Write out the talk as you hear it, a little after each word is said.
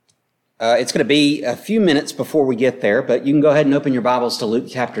It's going to be a few minutes before we get there, but you can go ahead and open your Bibles to Luke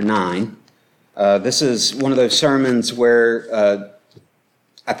chapter 9. This is one of those sermons where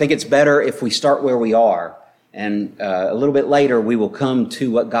I think it's better if we start where we are, and a little bit later we will come to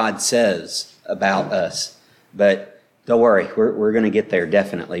what God says about us. But don't worry, we're going to get there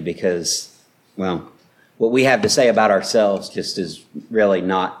definitely because, well, what we have to say about ourselves just is really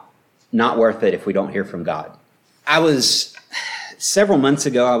not worth it if we don't hear from God. Several months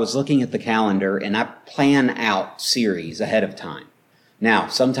ago, I was looking at the calendar and I plan out series ahead of time. Now,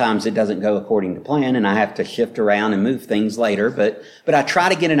 sometimes it doesn't go according to plan and I have to shift around and move things later, but I try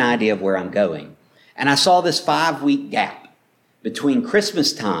to get an idea of where I'm going. And I saw this 5-week gap between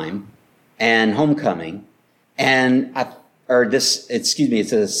Christmas time and homecoming, it's a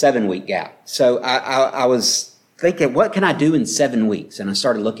 7-week gap. So I was thinking, what can I do in 7 weeks? And I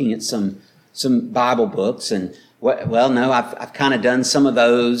started looking at some Bible books and I've kind of done some of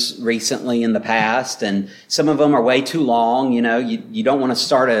those recently in the past, and some of them are way too long. You know, you don't want to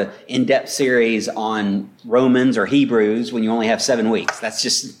start an in-depth series on Romans or Hebrews when you only have 7 weeks.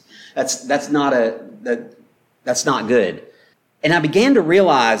 That's not good. And I began to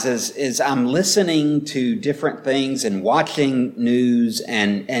realize as I'm listening to different things and watching news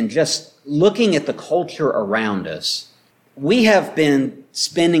and just looking at the culture around us, we have been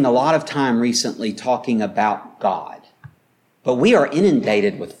spending a lot of time recently talking about God, but we are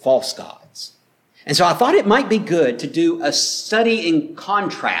inundated with false gods. And so I thought it might be good to do a study in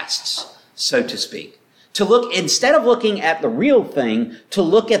contrasts, so to speak, to look, instead of looking at the real thing, to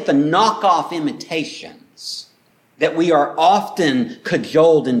look at the knockoff imitations that we are often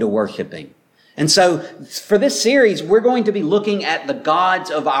cajoled into worshiping. And so for this series, we're going to be looking at the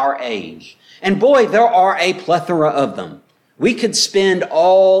gods of our age. And boy, there are a plethora of them. We could spend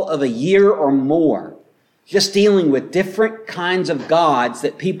all of a year or more just dealing with different kinds of gods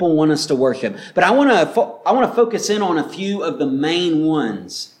that people want us to worship. But I want to focus in on a few of the main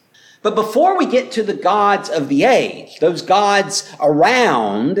ones. But before we get to the gods of the age, those gods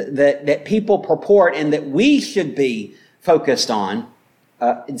around that people purport and that we should be focused on,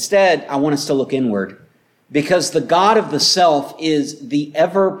 instead, I want us to look inward, because the God of the self is the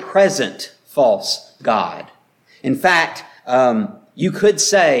ever-present false god. In fact, you could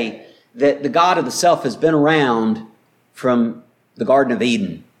say that the God of the self has been around from the Garden of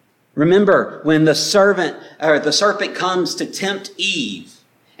Eden. Remember when the serpent comes to tempt Eve,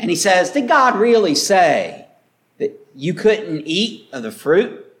 and he says, did God really say that you couldn't eat of the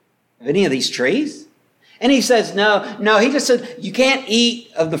fruit of any of these trees? And he says, no, he just said, you can't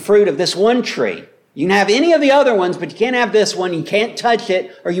eat of the fruit of this one tree. You can have any of the other ones, but you can't have this one. You can't touch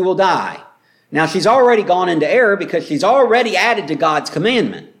it or you will die. Now, she's already gone into error because she's already added to God's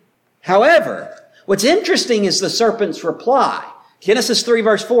commandment. However, what's interesting is the serpent's reply. Genesis 3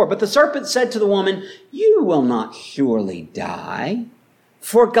 verse 4, but the serpent said to the woman, you will not surely die,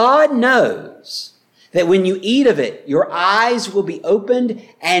 for God knows that when you eat of it, your eyes will be opened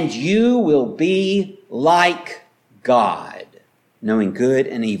and you will be like God, knowing good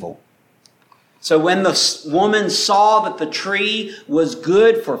and evil. So when the woman saw that the tree was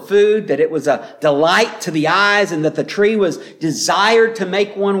good for food, that it was a delight to the eyes, and that the tree was desired to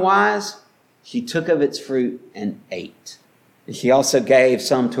make one wise, she took of its fruit and ate. And she also gave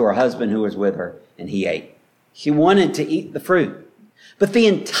some to her husband who was with her, and he ate. She wanted to eat the fruit. But the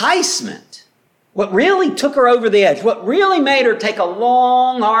enticement, what really took her over the edge, what really made her take a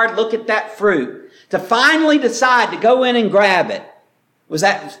long, hard look at that fruit, to finally decide to go in and grab it, was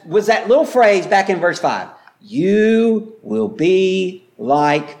that little phrase back in verse 5. You will be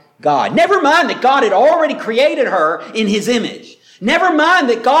like God. Never mind that God had already created her in his image. Never mind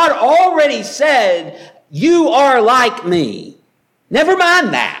that God already said, you are like me. Never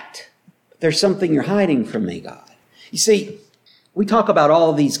mind that. But there's something you're hiding from me, God. You see, we talk about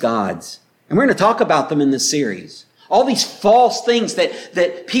all these gods, and we're going to talk about them in this series. All these false things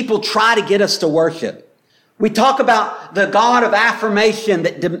that people try to get us to worship. We talk about the God of affirmation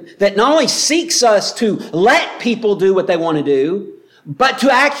that not only seeks us to let people do what they want to do, but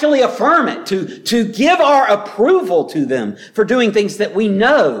to actually affirm it, to give our approval to them for doing things that we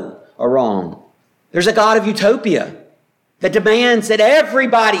know are wrong. There's a God of utopia that demands that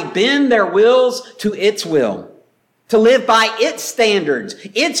everybody bend their wills to its will, to live by its standards,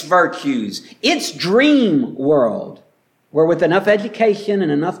 its virtues, its dream world, where with enough education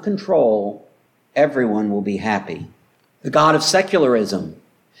and enough control, everyone will be happy. The God of secularism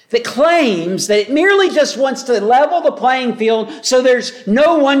that claims that it merely just wants to level the playing field so there's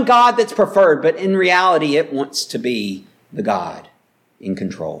no one God that's preferred, but in reality it wants to be the God in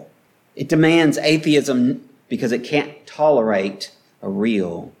control. It demands atheism because it can't tolerate a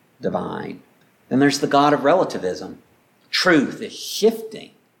real divine. Then there's the God of relativism. Truth is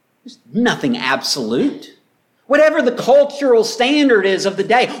shifting. There's nothing absolute. Whatever the cultural standard is of the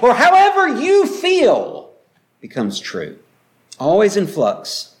day, or however you feel, becomes true. Always in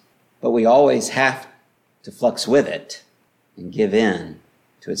flux, but we always have to flux with it and give in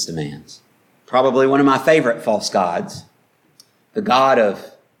to its demands. Probably one of my favorite false gods, the God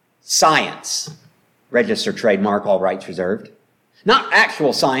of science. Registered trademark, all rights reserved. Not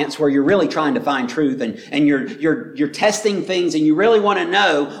actual science where you're really trying to find truth and you're testing things and you really want to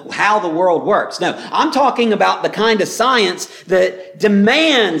know how the world works. No, I'm talking about the kind of science that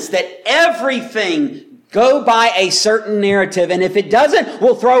demands that everything go by a certain narrative, and if it doesn't,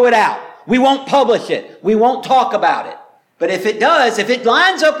 we'll throw it out. We won't publish it. We won't talk about it. But if it does, if it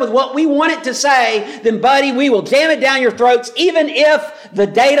lines up with what we want it to say, then buddy, we will jam it down your throats, even if the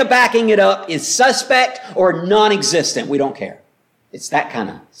data backing it up is suspect or non-existent. We don't care. It's that kind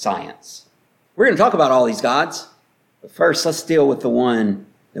of science. We're going to talk about all these gods. But first, let's deal with the one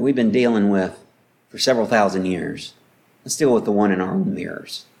that we've been dealing with for several thousand years. Let's deal with the one in our own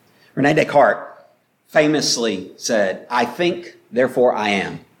mirrors. Rene Descartes famously said, "I think, therefore I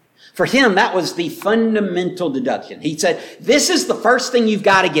am." For him, that was the fundamental deduction. He said, this is the first thing you've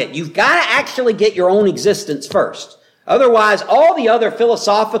got to get. You've got to actually get your own existence first. Otherwise, all the other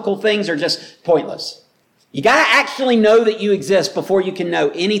philosophical things are just pointless. You got to actually know that you exist before you can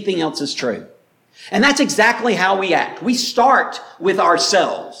know anything else is true. And that's exactly how we act. We start with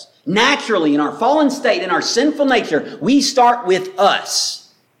ourselves. Naturally, in our fallen state, in our sinful nature, we start with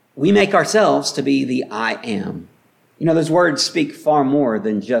us. We make ourselves to be the I am. You know, those words speak far more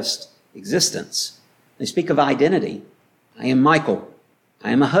than just existence. They speak of identity. I am Michael.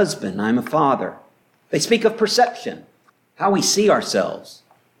 I am a husband. I am a father. They speak of perception, how we see ourselves.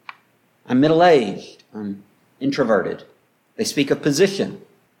 I'm middle-aged. I'm introverted. They speak of position.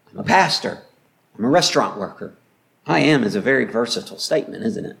 I'm a pastor. I'm a restaurant worker. I am is a very versatile statement,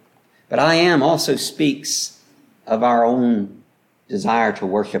 isn't it? But I am also speaks of our own desire to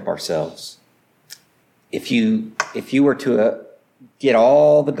worship ourselves. If you were to get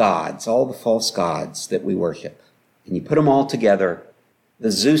all the gods, all the false gods that we worship, and you put them all together,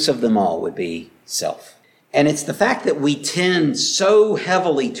 the Zeus of them all would be self. And it's the fact that we tend so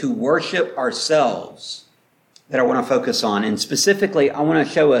heavily to worship ourselves that I want to focus on. And specifically, I want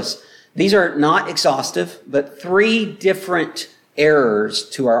to show us, these are not exhaustive, but 3 different errors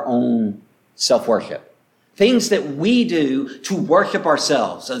to our own self-worship. Things that we do to worship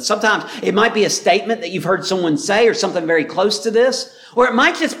ourselves. And sometimes it might be a statement that you've heard someone say or something very close to this, or it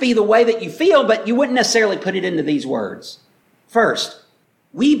might just be the way that you feel, but you wouldn't necessarily put it into these words. First,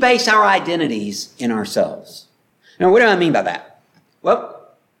 we base our identities in ourselves. Now, what do I mean by that? Well,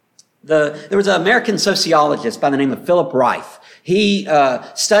 there was an American sociologist by the name of Philip Reif. He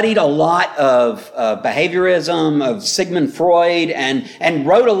studied a lot of behaviorism, of Sigmund Freud, and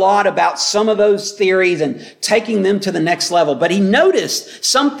wrote a lot about some of those theories and taking them to the next level. But he noticed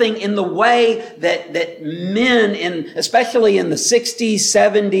something in the way that men, especially in the 60s,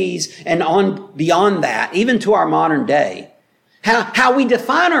 70s, and on beyond that, even to our modern day, how we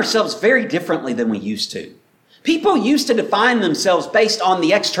define ourselves very differently than we used to. People used to define themselves based on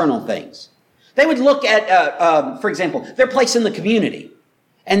the external things. They would look at, for example, their place in the community,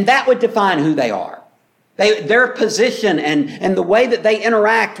 and that would define who they are. Their position and the way that they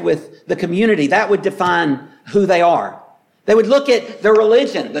interact with the community, that would define who they are. They would look at their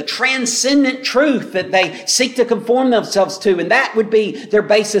religion, the transcendent truth that they seek to conform themselves to, and that would be their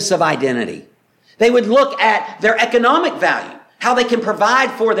basis of identity. They would look at their economic value, how they can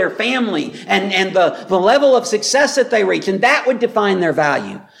provide for their family and the level of success that they reach, and that would define their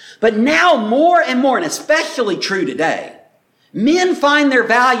value. But now more and more, and especially true today, men find their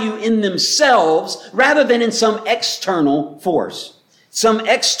value in themselves rather than in some external force, some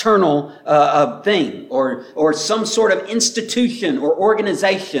external thing, or some sort of institution or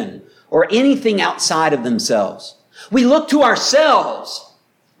organization or anything outside of themselves. We look to ourselves.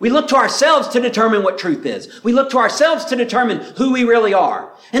 We look to ourselves to determine what truth is. We look to ourselves to determine who we really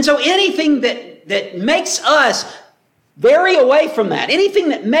are. And so anything that makes us vary away from that, anything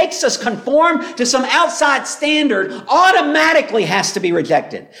that makes us conform to some outside standard automatically has to be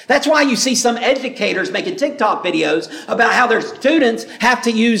rejected. That's why you see some educators making TikTok videos about how their students have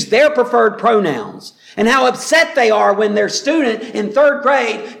to use their preferred pronouns and how upset they are when their student in 3rd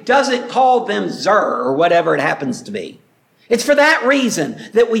grade doesn't call them "sir" or whatever it happens to be. It's for that reason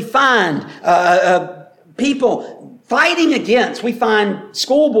that we find people fighting against, we find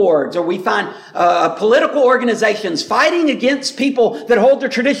school boards or we find political organizations fighting against people that hold their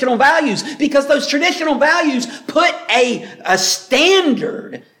traditional values, because those traditional values put a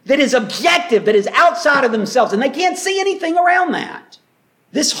standard that is objective, that is outside of themselves, and they can't see anything around that.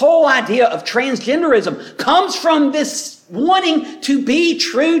 This whole idea of transgenderism comes from this wanting to be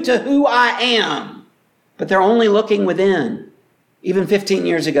true to who I am. But they're only looking within. Even 15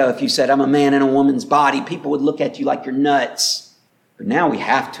 years ago, if you said, I'm a man in a woman's body, people would look at you like you're nuts. But now we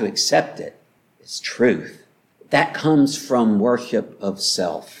have to accept it. It's truth. That comes from worship of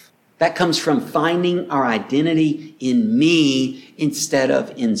self. That comes from finding our identity in me instead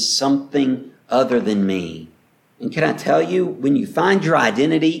of in something other than me. And can I tell you, when you find your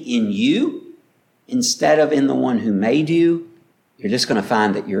identity in you instead of in the one who made you, you're just going to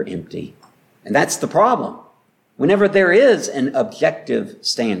find that you're empty. And that's the problem. Whenever there is an objective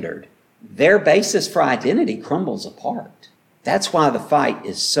standard, their basis for identity crumbles apart. That's why the fight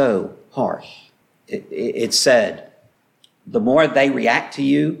is so harsh. It's said, the more they react to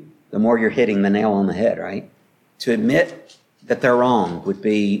you, the more you're hitting the nail on the head, right? To admit that they're wrong would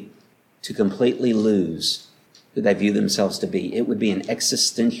be to completely lose who they view themselves to be. It would be an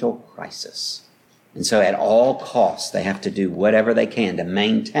existential crisis. And so at all costs, they have to do whatever they can to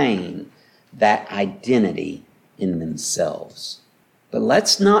maintain that identity in themselves. But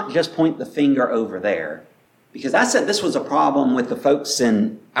let's not just point the finger over there, because I said this was a problem with the folks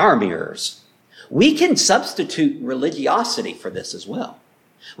in our mirrors. We can substitute religiosity for this as well.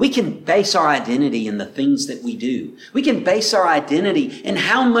 We can base our identity in the things that we do. We can base our identity in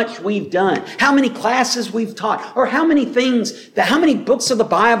how much we've done, how many classes we've taught, or how many books of the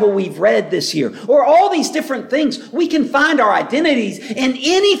Bible we've read this year, or all these different things. We can find our identities in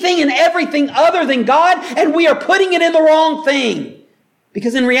anything and everything other than God, and we are putting it in the wrong thing.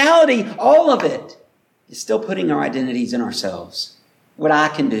 Because in reality, all of it is still putting our identities in ourselves. What I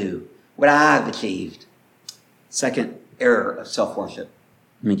can do, what I've achieved. Second error of self-worship.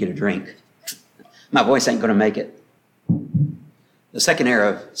 Let me get a drink. My voice ain't going to make it. The second error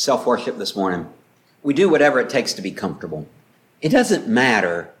of self-worship this morning. We do whatever it takes to be comfortable. It doesn't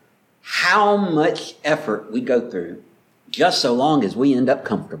matter how much effort we go through, just so long as we end up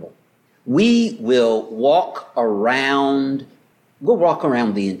comfortable. We will walk around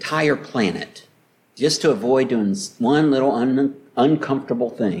the entire planet just to avoid doing one little uncomfortable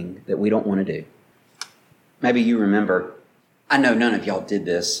thing that we don't want to do. Maybe you remember, I know none of y'all did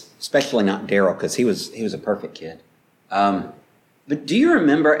this, especially not Daryl, because he was a perfect kid. But do you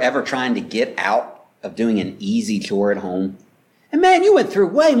remember ever trying to get out of doing an easy chore at home? And man, you went through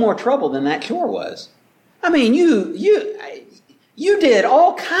way more trouble than that chore was. I mean, you did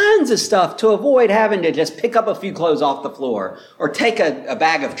all kinds of stuff to avoid having to just pick up a few clothes off the floor or take a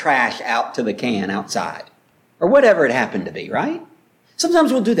bag of trash out to the can outside or whatever it happened to be, right?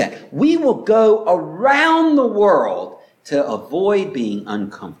 Sometimes we'll do that. We will go around the world to avoid being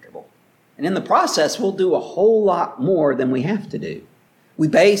uncomfortable. And in the process, we'll do a whole lot more than we have to do. We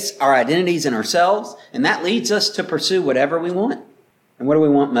base our identities in ourselves, and that leads us to pursue whatever we want. And what do we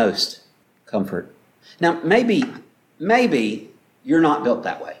want most? Comfort. Now, maybe you're not built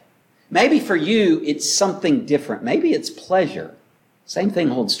that way. Maybe for you, it's something different. Maybe it's pleasure. Same thing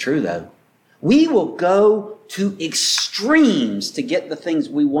holds true, though. We will go to extremes to get the things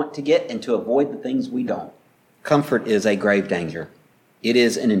we want to get and to avoid the things we don't. Comfort is a grave danger. It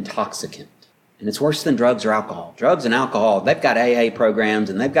is an intoxicant. And it's worse than drugs or alcohol. Drugs and alcohol, they've got AA programs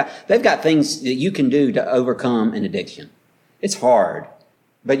and they've got things that you can do to overcome an addiction. It's hard,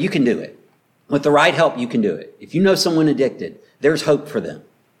 but you can do it. With the right help, you can do it. If you know someone addicted, there's hope for them.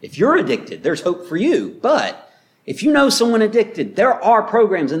 If you're addicted, there's hope for you. But if you know someone addicted, there are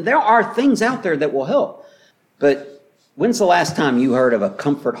programs and there are things out there that will help. But when's the last time you heard of a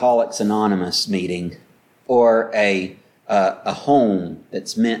Comfortholics Anonymous meeting or a home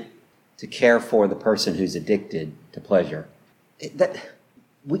that's meant to care for the person who's addicted to pleasure?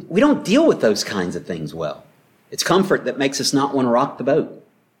 We don't deal with those kinds of things well. It's comfort that makes us not want to rock the boat,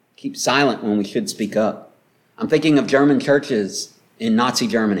 keep silent when we should speak up. I'm thinking of German churches in Nazi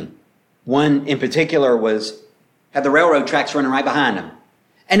Germany. One in particular had the railroad tracks running right behind them.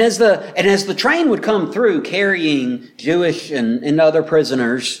 And as the train would come through carrying Jewish and other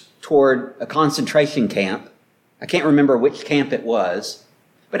prisoners toward a concentration camp, I can't remember which camp it was,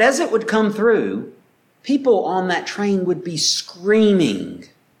 but as it would come through, people on that train would be screaming,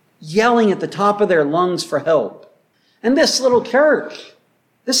 yelling at the top of their lungs for help. And this little church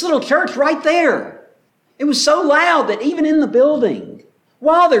right there, it was so loud that even in the building,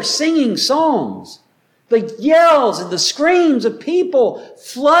 while they're singing songs, the yells and the screams of people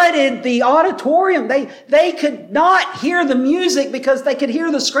flooded the auditorium. They could not hear the music because they could hear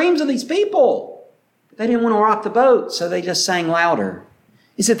the screams of these people. But they didn't want to rock the boat, so they just sang louder.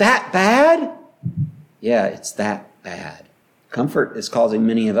 Is it that bad? Yeah, it's that bad. Comfort is causing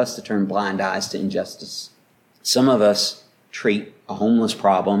many of us to turn blind eyes to injustice. Some of us treat a homeless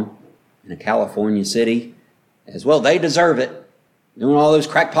problem in a California city as, well, they deserve it, doing all those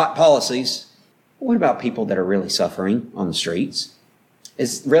crackpot policies. But what about people that are really suffering on the streets?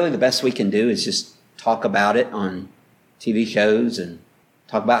 Is really the best we can do is just talk about it on TV shows and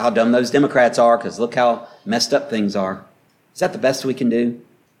talk about how dumb those Democrats are because look how messed up things are. Is that the best we can do?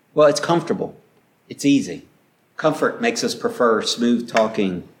 Well, it's comfortable. It's easy. Comfort makes us prefer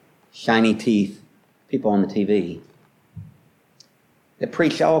smooth-talking, shiny teeth people on the TV that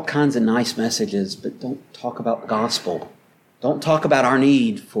preach all kinds of nice messages but don't talk about the gospel. Don't talk about our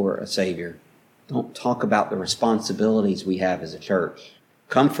need for a Savior. Don't talk about the responsibilities we have as a church.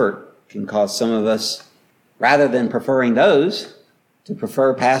 Comfort can cause some of us, rather than preferring those, to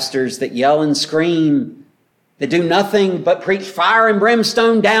prefer pastors that yell and scream, that do nothing but preach fire and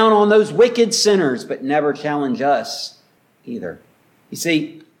brimstone down on those wicked sinners, but never challenge us either. You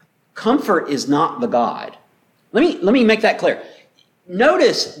see, comfort is not the God. Let me make that clear.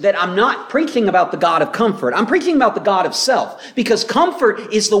 Notice that I'm not preaching about the God of comfort. I'm preaching about the God of self, because comfort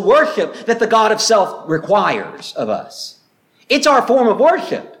is the worship that the God of self requires of us. It's our form of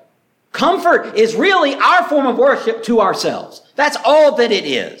worship. Comfort is really our form of worship to ourselves. That's all that it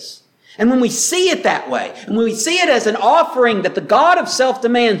is. And when we see it that way, and when we see it as an offering that the God of self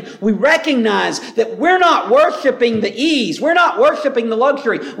demands, we recognize that we're not worshiping the ease. We're not worshiping the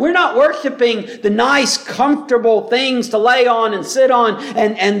luxury. We're not worshiping the nice, comfortable things to lay on and sit on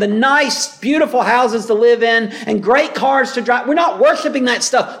and the nice, beautiful houses to live in and great cars to drive. We're not worshiping that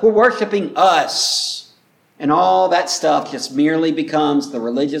stuff. We're worshiping us. And all that stuff just merely becomes the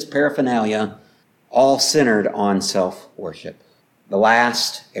religious paraphernalia, all centered on self-worship. The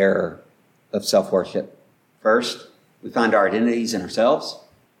last error of self-worship. First, we find our identities in ourselves.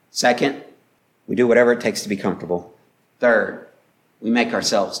 Second, we do whatever it takes to be comfortable. Third, we make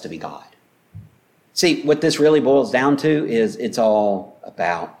ourselves to be God. See, what this really boils down to is it's all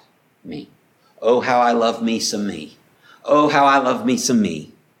about me. Oh, how I love me some me. Oh, how I love me some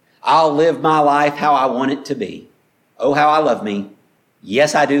me. I'll live my life how I want it to be. Oh, how I love me.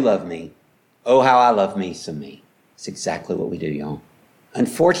 Yes, I do love me. Oh, how I love me some me. It's exactly what we do, y'all.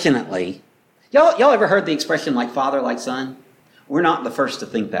 Unfortunately, y'all ever heard the expression like father, like son? We're not the first to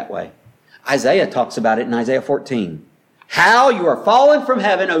think that way. Isaiah talks about it in Isaiah 14. How you are fallen from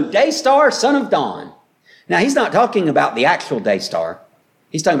heaven, O day star, son of dawn. Now, he's not talking about the actual day star.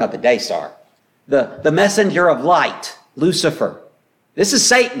 He's talking about the day star. The messenger of light, Lucifer. This is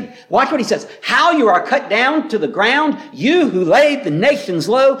Satan. Watch what he says. How you are cut down to the ground, you who laid the nations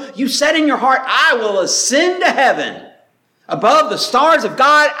low. You said in your heart, I will ascend to heaven. Above the stars of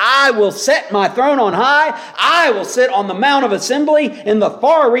God, I will set my throne on high. I will sit on the mount of assembly in the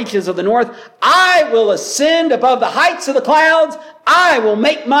far reaches of the north. I will ascend above the heights of the clouds. I will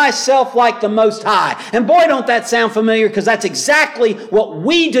make myself like the Most High. And boy, don't that sound familiar, because that's exactly what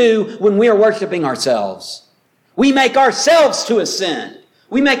we do when we are worshiping ourselves. We make ourselves to ascend.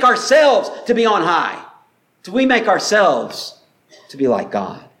 We make ourselves to be on high. We make ourselves to be like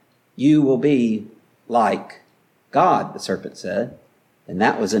God. You will be like God, the serpent said. And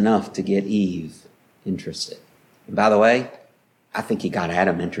that was enough to get Eve interested. And by the way, I think he got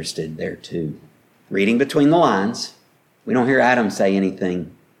Adam interested there too. Reading between the lines, we don't hear Adam say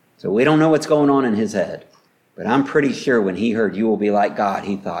anything. So we don't know what's going on in his head. But I'm pretty sure when he heard you will be like God,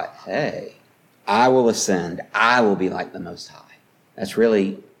 he thought, hey, I will ascend. I will be like the Most High. That's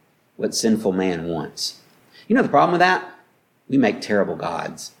really what sinful man wants. You know the problem with that? We make terrible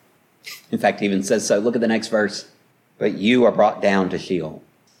gods. In fact, it even says so. Look at the next verse. But you are brought down to Sheol.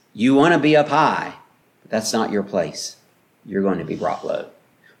 You want to be up high, but that's not your place. You're going to be brought low.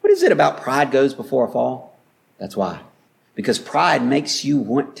 What is it about pride goes before a fall? That's why. Because pride makes you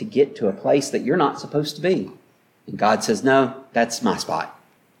want to get to a place that you're not supposed to be. And God says, no, that's my spot.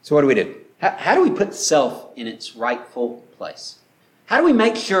 So what do? How do we put self in its rightful place? How do we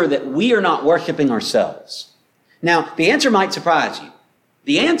make sure that we are not worshiping ourselves? Now, the answer might surprise you.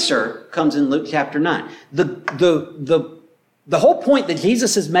 The answer comes in Luke chapter 9. The whole point that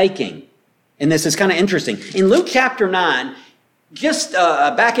Jesus is making, and this is kind of interesting. In Luke chapter 9, just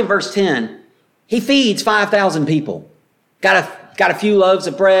back in verse 10, he feeds 5,000 people. Got a few loaves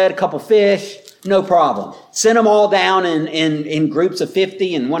of bread, a couple fish, no problem. Send them all down in groups of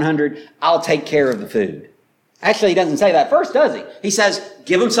 50 and 100. I'll take care of the food. Actually, he doesn't say that first, does he? He says,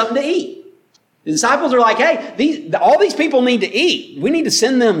 give them something to eat. The disciples are like, hey, all these people need to eat. We need to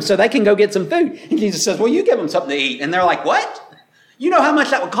send them so they can go get some food. And Jesus says, well, you give them something to eat. And they're like, what? You know how much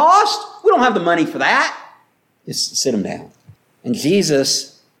that would cost? We don't have the money for that. Just sit them down. And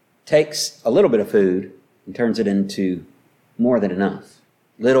Jesus takes a little bit of food and turns it into more than enough.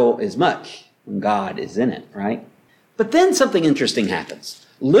 Little is much when God is in it, right? But then something interesting happens.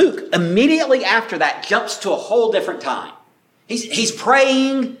 Luke, immediately after that, jumps to a whole different time. He's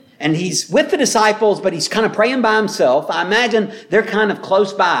praying, and he's with the disciples, but he's kind of praying by himself. I imagine they're kind of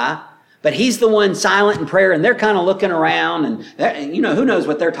close by, but he's the one silent in prayer, and they're kind of looking around, and who knows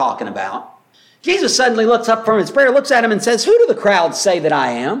what they're talking about. Jesus suddenly looks up from his prayer, looks at him and says, "Who do the crowds say that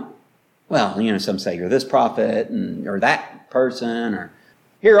I am?" Well, some say you're this prophet or that person, or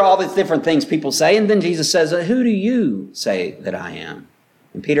here are all these different things people say. And then Jesus says, "Who do you say that I am?"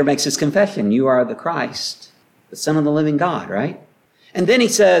 And Peter makes his confession, "You are the Christ, the Son of the living God," right? And then he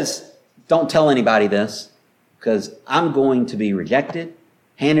says, "Don't tell anybody this, because I'm going to be rejected,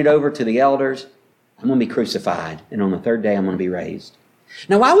 handed over to the elders. I'm going to be crucified, and on the third day I'm going to be raised."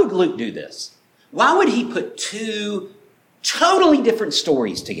 Now, why would Luke do this? Why would he put two totally different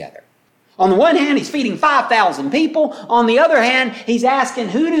stories together? On the one hand, he's feeding 5,000 people. On the other hand, he's asking,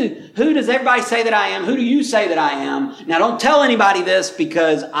 who does everybody say that I am? Who do you say that I am? Now, don't tell anybody this,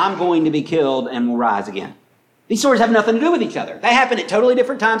 because I'm going to be killed and will rise again. These stories have nothing to do with each other. They happen at totally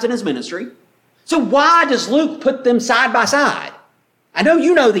different times in his ministry. So why does Luke put them side by side? I know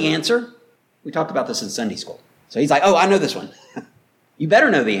you know the answer. We talked about this in Sunday school. So he's like, "Oh, I know this one." You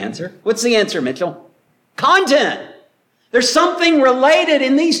better know the answer. What's the answer, Mitchell? Content. There's something related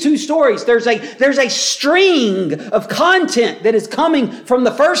in these two stories. There's a string of content that is coming from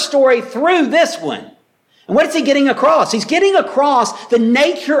the first story through this one. And what is he getting across? He's getting across the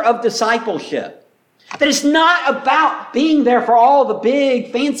nature of discipleship. That it's not about being there for all the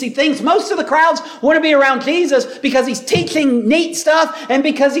big fancy things. Most of the crowds want to be around Jesus because he's teaching neat stuff and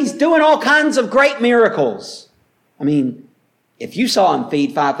because he's doing all kinds of great miracles. I mean, if you saw him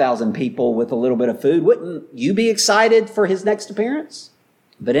feed 5,000 people with a little bit of food, wouldn't you be excited for his next appearance?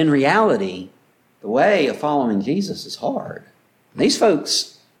 But in reality, the way of following Jesus is hard. These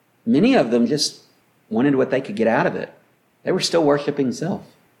folks, many of them just wanted what they could get out of it. They were still worshiping self.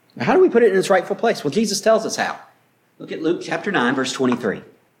 Now, how do we put it in its rightful place? Well, Jesus tells us how. Look at Luke chapter 9, verse 23.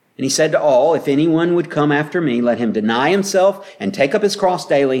 "And he said to all, 'If anyone would come after me, let him deny himself and take up his cross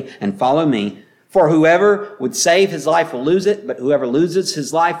daily and follow me. For whoever would save his life will lose it, but whoever loses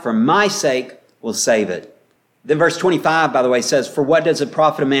his life for my sake will save it.'" Then verse 25, by the way, says, "For what does it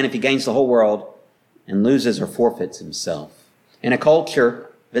profit a man if he gains the whole world and loses or forfeits himself?" In a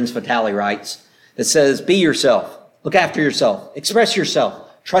culture, Vince Vitale writes, that says, "Be yourself, look after yourself, express yourself,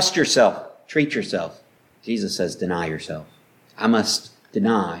 trust yourself, treat yourself," Jesus says, deny yourself. I must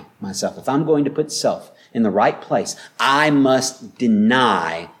deny myself. If I'm going to put self in the right place, I must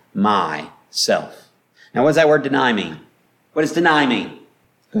deny myself. Now, what does that word deny mean? What does deny mean?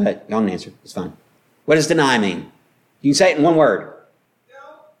 Go ahead. Y'all can answer. It's fine. What does deny mean? You can say it in one word. Don't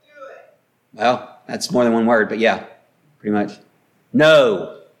do it. Well, that's more than one word, but yeah, pretty much.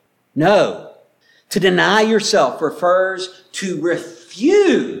 No. To deny yourself refers to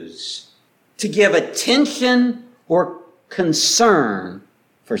refuse to give attention or concern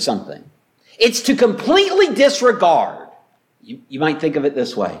for something. It's to completely disregard. You might think of it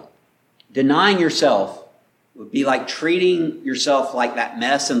this way. Denying yourself would be like treating yourself like that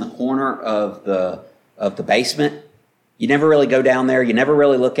mess in the corner of the basement. You never really go down there. You never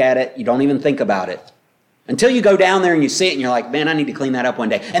really look at it. You don't even think about it. Until you go down there and you see it and you're like, "Man, I need to clean that up one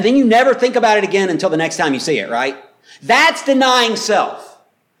day." And then you never think about it again until the next time you see it, right? That's denying self.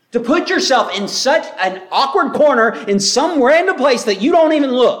 To put yourself in such an awkward corner in some random place that you don't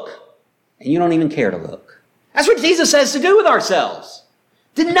even look. And you don't even care to look. That's what Jesus says to do with ourselves.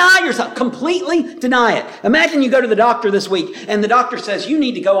 Deny yourself. Completely deny it. Imagine you go to the doctor this week and the doctor says you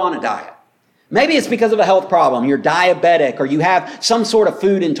need to go on a diet. Maybe it's because of a health problem. You're diabetic or you have some sort of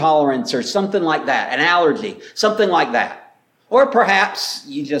food intolerance or something like that, an allergy, something like that. Or perhaps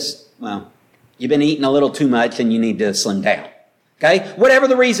you've been eating a little too much and you need to slim down. Okay? Whatever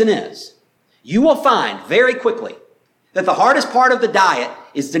the reason is, you will find very quickly that the hardest part of the diet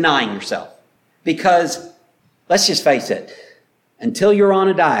is denying yourself. Because, let's just face it, until you're on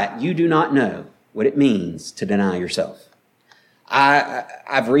a diet, you do not know what it means to deny yourself.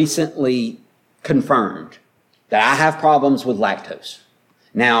 I've recently confirmed that I have problems with lactose.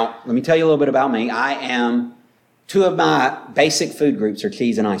 Now, let me tell you a little bit about me. Two of my basic food groups are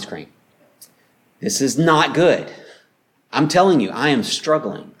cheese and ice cream. This is not good. I'm telling you, I am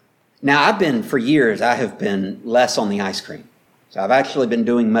struggling. Now, for years, I have been less on the ice cream. So I've actually been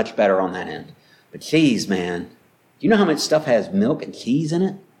doing much better on that end. But cheese, man, do you know how much stuff has milk and cheese in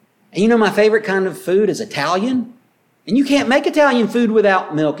it? And you know my favorite kind of food is Italian? And you can't make Italian food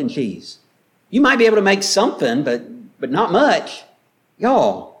without milk and cheese. You might be able to make something, but not much.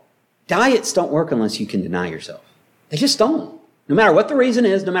 Y'all, diets don't work unless you can deny yourself. They just don't. No matter what the reason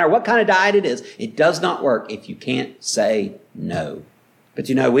is, no matter what kind of diet it is, it does not work if you can't say no. But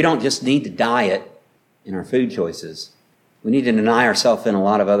we don't just need to diet in our food choices. We need to deny ourselves in a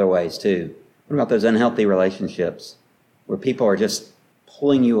lot of other ways too. What about those unhealthy relationships where people are just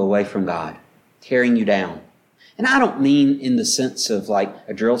pulling you away from God, tearing you down? And I don't mean in the sense of like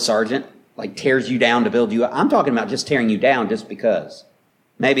a drill sergeant, like tears you down to build you up. I'm talking about just tearing you down just because.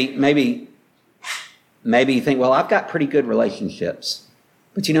 Maybe you think, well, I've got pretty good relationships.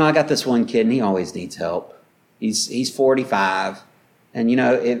 But I got this one kid and he always needs help. He's 45. And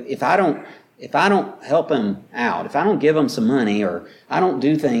if I don't help him out, if I don't give him some money or I don't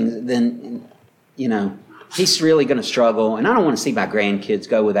do things, then he's really going to struggle. And I don't want to see my grandkids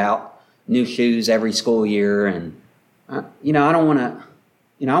go without new shoes every school year. And I don't want to,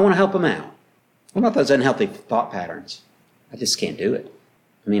 I want to help him out. What about those unhealthy thought patterns? I just can't do it.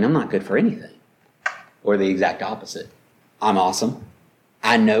 I'm not good for anything. Or the exact opposite. I'm awesome.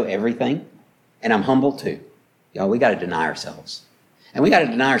 I know everything. And I'm humble too. Y'all, we got to deny ourselves. And we got to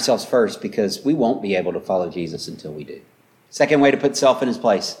deny ourselves first because we won't be able to follow Jesus until we do. Second way to put self in his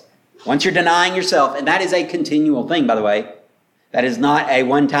place. Once you're denying yourself, and that is a continual thing, by the way. That is not a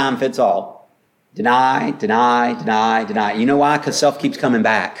one-time fits all. Deny, deny, deny, deny. You know why? Because self keeps coming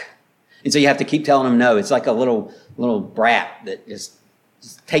back. And so you have to keep telling him no. It's like a little brat that just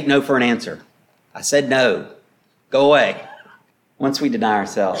take no for an answer. I said no. Go away. Once we deny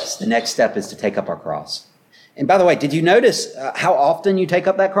ourselves, the next step is to take up our cross. And by the way, did you notice how often you take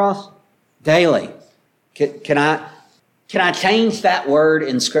up that cross? Daily. Can I change that word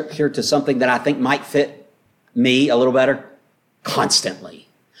in Scripture to something that I think might fit me a little better? Constantly.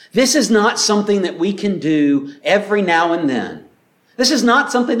 This is not something that we can do every now and then. This is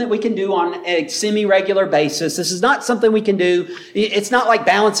not something that we can do on a semi-regular basis. This is not something we can do. It's not like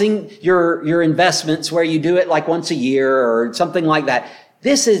balancing your investments where you do it like once a year or something like that.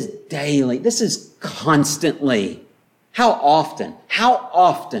 This is daily. This is constantly. How often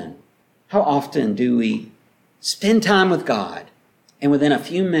do we spend time with God and within a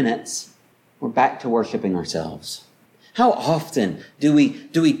few minutes we're back to worshiping ourselves? How often do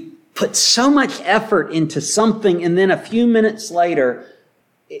we put so much effort into something and then a few minutes later,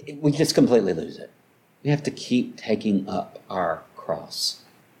 we just completely lose it? We have to keep taking up our cross.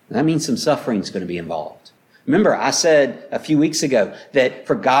 That means some suffering is going to be involved. Remember, I said a few weeks ago that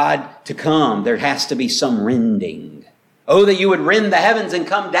for God to come, there has to be some rending. Oh, that you would rend the heavens and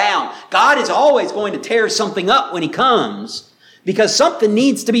come down. God is always going to tear something up when he comes because something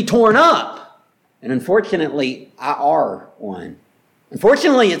needs to be torn up. And unfortunately, I are one.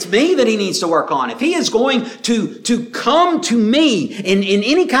 Unfortunately, it's me that he needs to work on. If he is going to come to me in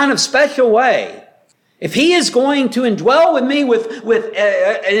any kind of special way, if he is going to indwell with me with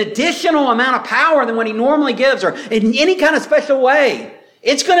an additional amount of power than what he normally gives, or in any kind of special way,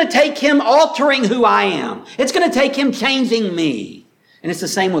 it's going to take him altering who I am. It's going to take him changing me. And it's the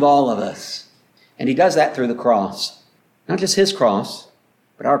same with all of us. And he does that through the cross. Not just his cross,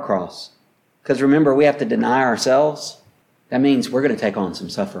 but our cross. Because remember, we have to deny ourselves. That means we're going to take on some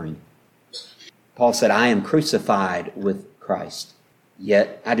suffering. Paul said, I am crucified with Christ,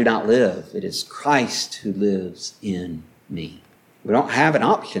 yet I do not live. It is Christ who lives in me. We don't have an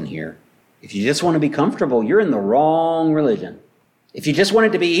option here. If you just want to be comfortable, you're in the wrong religion. If you just want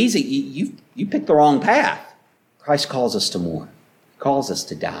it to be easy, you picked the wrong path. Christ calls us to more. He calls us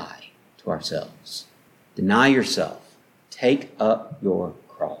to die to ourselves. Deny yourself. Take up your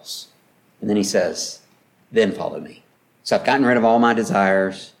cross. And then he says, then follow me. So I've gotten rid of all my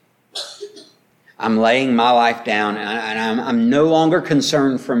desires. I'm laying my life down, and I'm no longer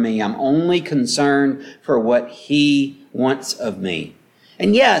concerned for me. I'm only concerned for what he wants of me.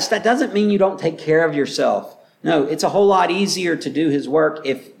 And yes, that doesn't mean you don't take care of yourself. No, it's a whole lot easier to do his work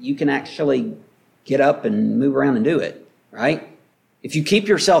if you can actually get up and move around and do it, right? If you keep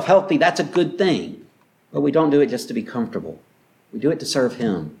yourself healthy, that's a good thing. But we don't do it just to be comfortable. We do it to serve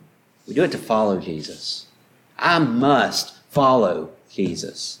him. We do it to follow Jesus. I must follow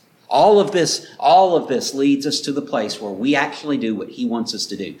Jesus. All of this leads us to the place where we actually do what he wants us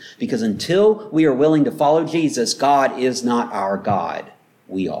to do. Because until we are willing to follow Jesus, God is not our God.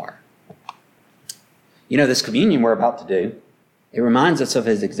 We are. This communion we're about to do, it reminds us of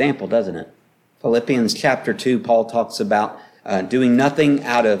his example, doesn't it? Philippians chapter 2, Paul talks about doing nothing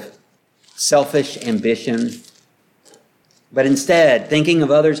out of selfish ambition, but instead thinking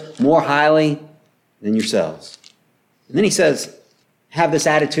of others more highly than yourselves. And then he says, have this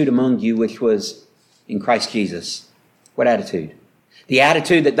attitude among you which was in Christ Jesus. What attitude? The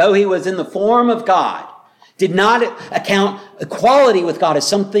attitude that though he was in the form of God, did not account equality with God as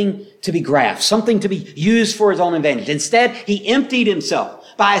something to be grasped, something to be used for his own advantage. Instead, he emptied himself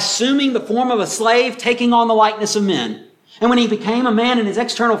by assuming the form of a slave, taking on the likeness of men. And when he became a man in his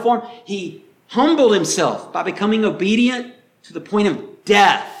external form, he humbled himself by becoming obedient to the point of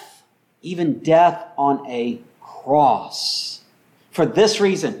death, even death on a cross. For this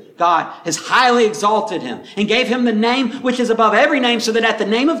reason, God has highly exalted him and gave him the name which is above every name, so that at the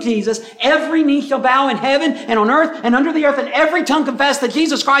name of Jesus, every knee shall bow in heaven and on earth and under the earth, and every tongue confess that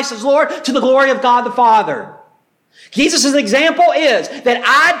Jesus Christ is Lord, to the glory of God the Father. Jesus' example is that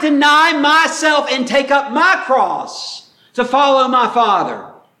I deny myself and take up my cross to follow my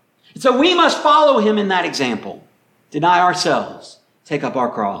Father. And so we must follow him in that example. Deny ourselves, take up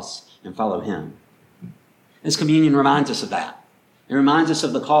our cross, and follow him. This communion reminds us of that. It reminds us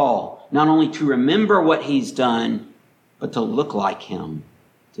of the call, not only to remember what he's done, but to look like him,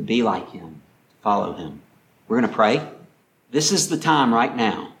 to be like him, to follow him. We're going to pray. This is the time right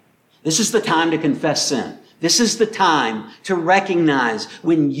now. This is the time to confess sin. This is the time to recognize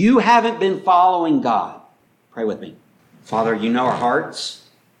when you haven't been following God. Pray with me. Father, you know our hearts.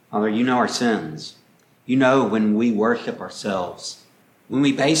 Father, you know our sins. You know when we worship ourselves. When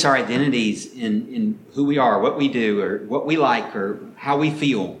we base our identities in who we are, what we do, or what we like, or how we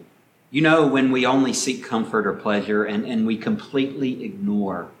feel. You know when we only seek comfort or pleasure and we completely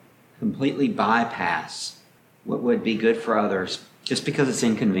ignore, completely bypass what would be good for others just because it's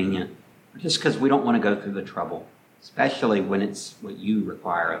inconvenient, or just because we don't want to go through the trouble, especially when it's what you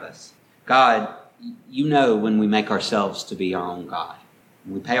require of us. God, you know when we make ourselves to be our own God.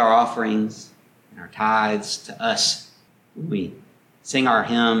 When we pay our offerings and our tithes to us, when we sing our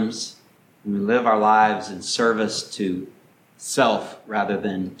hymns, and we live our lives in service to self rather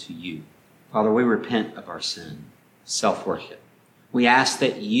than to you. Father, we repent of our sin, self-worship. We ask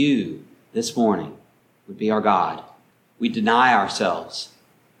that you, this morning, would be our God. We deny ourselves.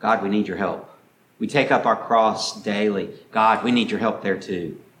 God, we need your help. We take up our cross daily. God, we need your help there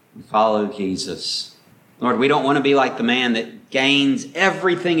too. We follow Jesus. Lord, we don't want to be like the man that gains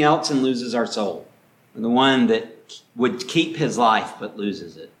everything else and loses our soul, or the one that would keep his life but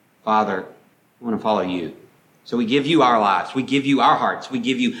loses it. Father, we want to follow you. So we give you our lives. We give you our hearts. We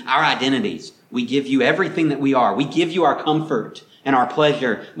give you our identities. We give you everything that we are. We give you our comfort and our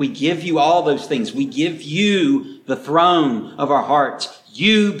pleasure. We give you all those things. We give you the throne of our hearts.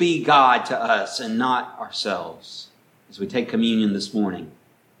 You be God to us and not ourselves. As we take communion this morning,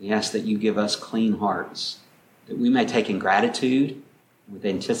 we ask that you give us clean hearts, that we may take in gratitude with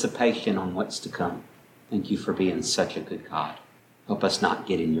anticipation on what's to come. Thank you for being such a good God. Help us not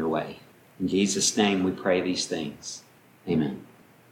get in your way. In Jesus' name we pray these things. Amen.